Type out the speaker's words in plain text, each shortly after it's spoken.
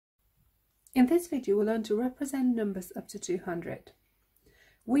In this video, we'll learn to represent numbers up to 200.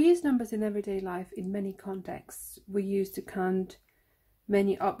 We use numbers in everyday life in many contexts. We use to count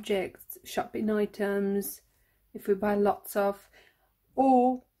many objects, shopping items, if we buy lots of,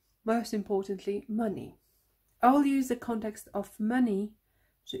 or most importantly, money. I'll use the context of money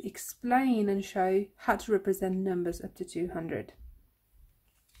to explain and show how to represent numbers up to 200.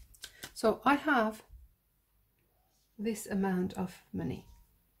 So I have this amount of money.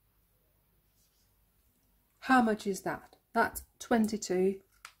 How much is that? That's £22.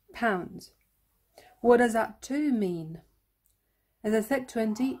 What does that 2 mean? As I said,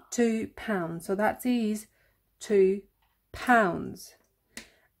 £22. So that is £2.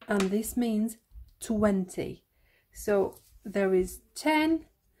 And this means 20. So there is 10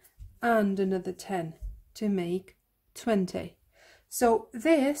 and another 10 to make 20. So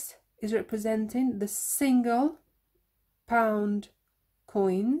this is representing the single pound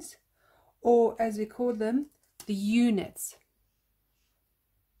coins, or as we call them, the units.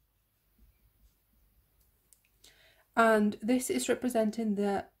 And this is representing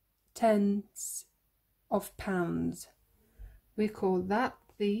the tens of pounds. We call that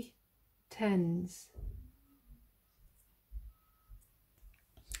the tens.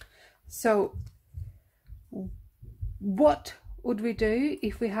 So what would we do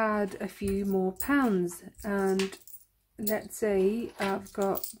if we had a few more pounds? And let's say I've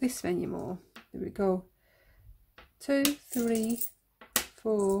got this many more. There we go. 2, 3,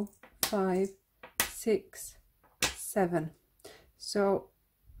 4, 5, 6, 7. So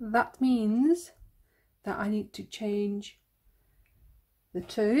that means that I need to change the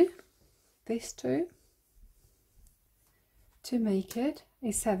 2, this 2, to make it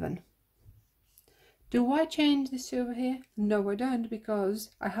a 7. Do I change this 2 over here? No, I don't,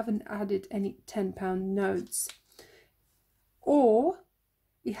 because I haven't added any £10 notes. Or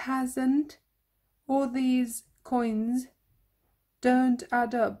it hasn't, all these coins don't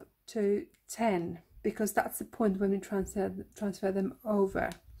add up to 10, because that's the point when we transfer them over.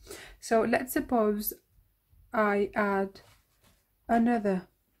 So let's suppose I add another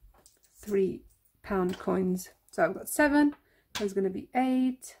 £3 coins. So I've got 7, there's going to be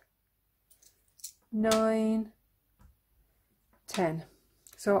 8, 9, 10.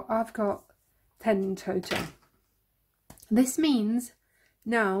 So I've got 10 in total. This means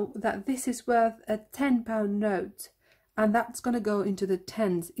now that this is worth a £10 note, and that's going to go into the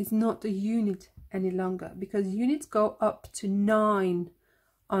tens. It's not a unit any longer, because units go up to 9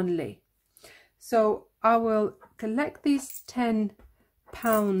 only. So I will collect these £10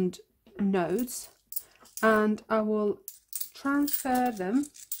 notes and I will transfer them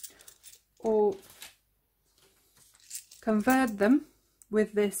or convert them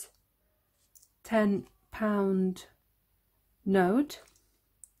with this £10 note.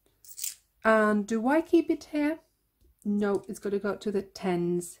 And do I keep it here? No, it's got to go to the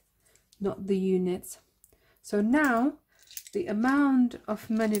tens, not the units. So now the amount of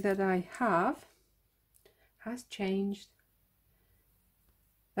money that I have has changed.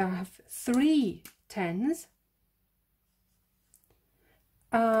 I have 3 tens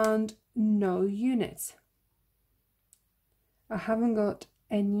and no units. I haven't got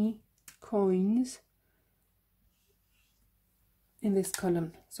any coins in this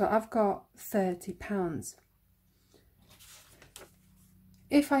column, so I've got £30.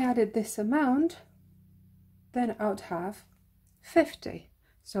 If I added this amount, then I would have 50.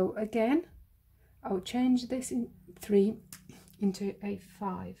 So again, I'll change this in 3 into a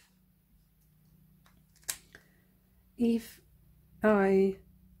 5. If I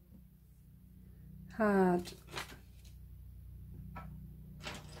had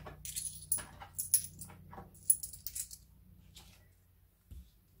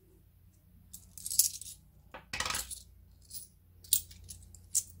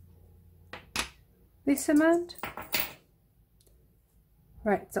this amount,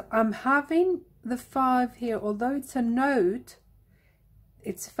 right, so I'm having the 5 here, although it's a note,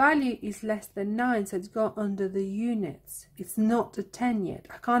 its value is less than 9, so it's got under the units. It's not a 10 yet.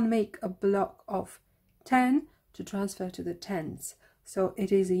 I can't make a block of 10 to transfer to the tens, so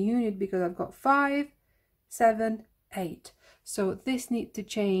it is a unit because I've got 5, 7, 8. So this needs to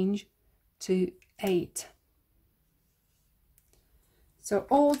change to 8. So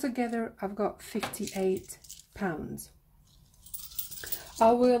altogether I've got £58.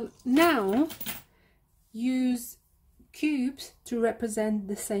 I will now use cubes to represent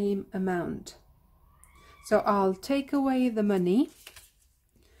the same amount. So I'll take away the money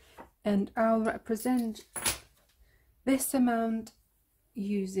and I'll represent this amount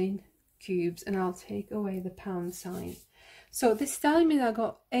using cubes, and I'll take away the pound sign. So this is telling me that I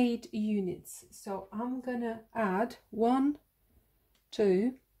got 8 units. So I'm gonna add 1,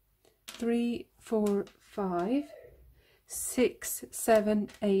 2, 3, 4, 5, 6, 7,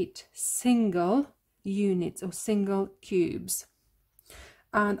 8 single units or single cubes.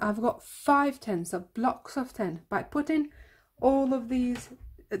 And I've got 5 tens, so blocks of 10. By putting all of these,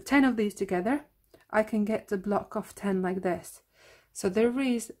 10 of these together, I can get the block of 10 like this. So there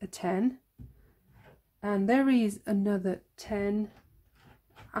is a 10, and there is another 10,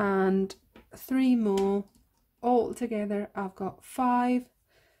 and 3 more. All together I've got 5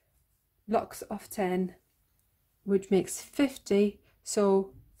 blocks of 10, which makes 50.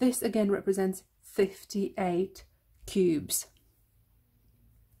 So this again represents 58 cubes.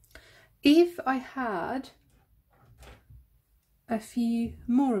 If I had a few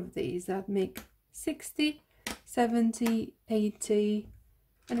more of these, that'd make 60, 70, 80,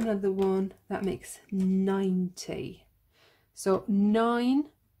 and another one, that makes 90. So 9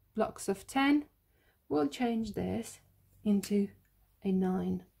 blocks of 10 will change this into a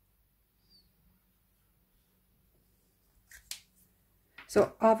 9.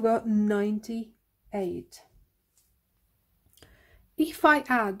 So I've got 98. If I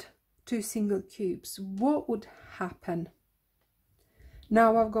add 2 single cubes, what would happen?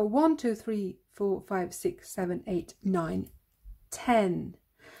 Now I've got 1, 2, 3, 4, 5, 6, 7, 8, 9, 10.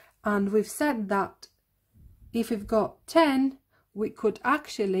 And we've said that if we've got 10, we could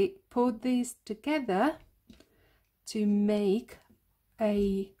actually put these together to make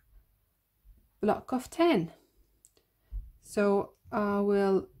a block of 10. So I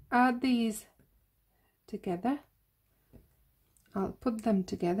will add these together. I'll put them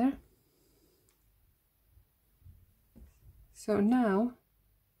together. So now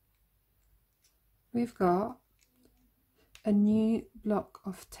we've got a new block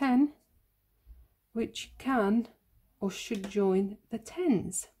of 10, which can or should join the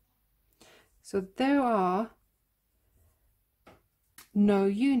 10s. So there are no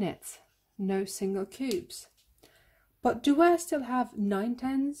units, no single cubes. But do I still have 9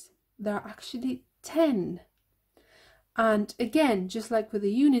 tens? There are actually 10. And again, just like with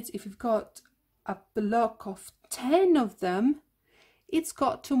the units, if you've got a block of 10 of them, it's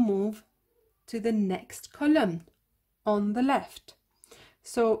got to move to the next column on the left.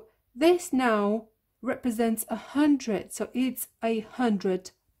 So this now represents 100, so it's a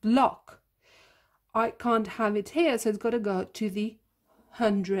 100 block. I can't have it here, so it's got to go to the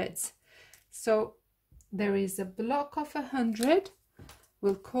hundreds. So there is a block of 100.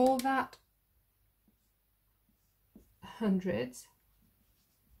 We'll call that hundreds.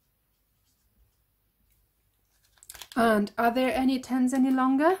 And are there any tens any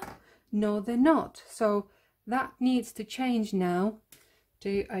longer? No, they're not. So that needs to change now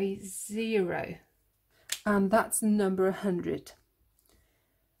to a 0. And that's number 100.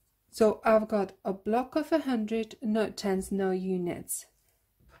 So I've got a block of 100, no tens, no units.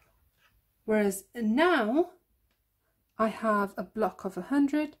 Whereas now I have a block of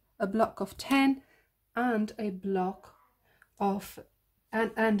 100, a block of 10, and a block of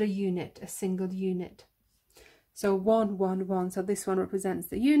and a unit, a single unit. So 1, 1, 1. So this one represents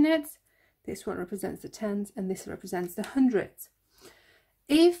the units, this one represents the tens, and this represents the hundreds.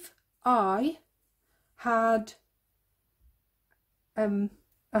 If I had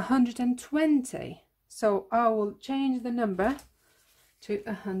 120, so I will change the number to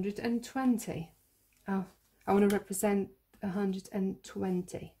 120. Oh, I want to represent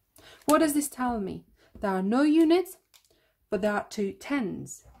 120. What does this tell me? There are no units, but there are 2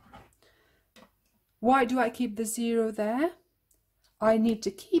 tens. Why do I keep the 0 there? I need to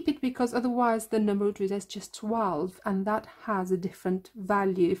keep it because otherwise the number would read as just 12, and that has a different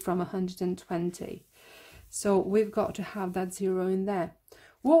value from 120. So we've got to have that 0 in there.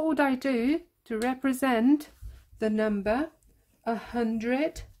 What would I do to represent the number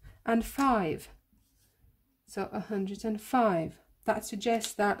 105? So 105. That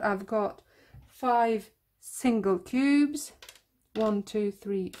suggests that I've got 5 single cubes. 1, 2,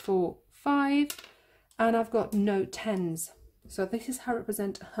 3, 4, 5. And I've got no tens. So this is how I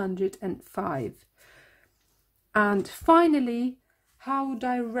represent 105. And finally, how would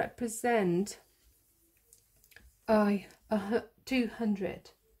I represent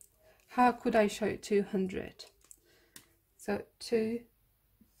 200? How could I show 200? So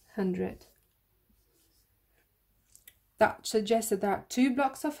 200. That suggests that there are 2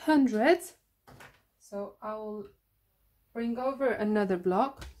 blocks of hundreds. So I will bring over another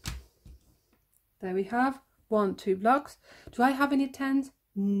block. There we have 1, 2 blocks. Do I have any tens?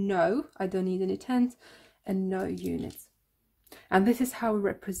 No, I don't need any tens, and no units. And this is how we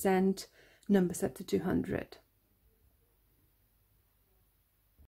represent numbers up to 200.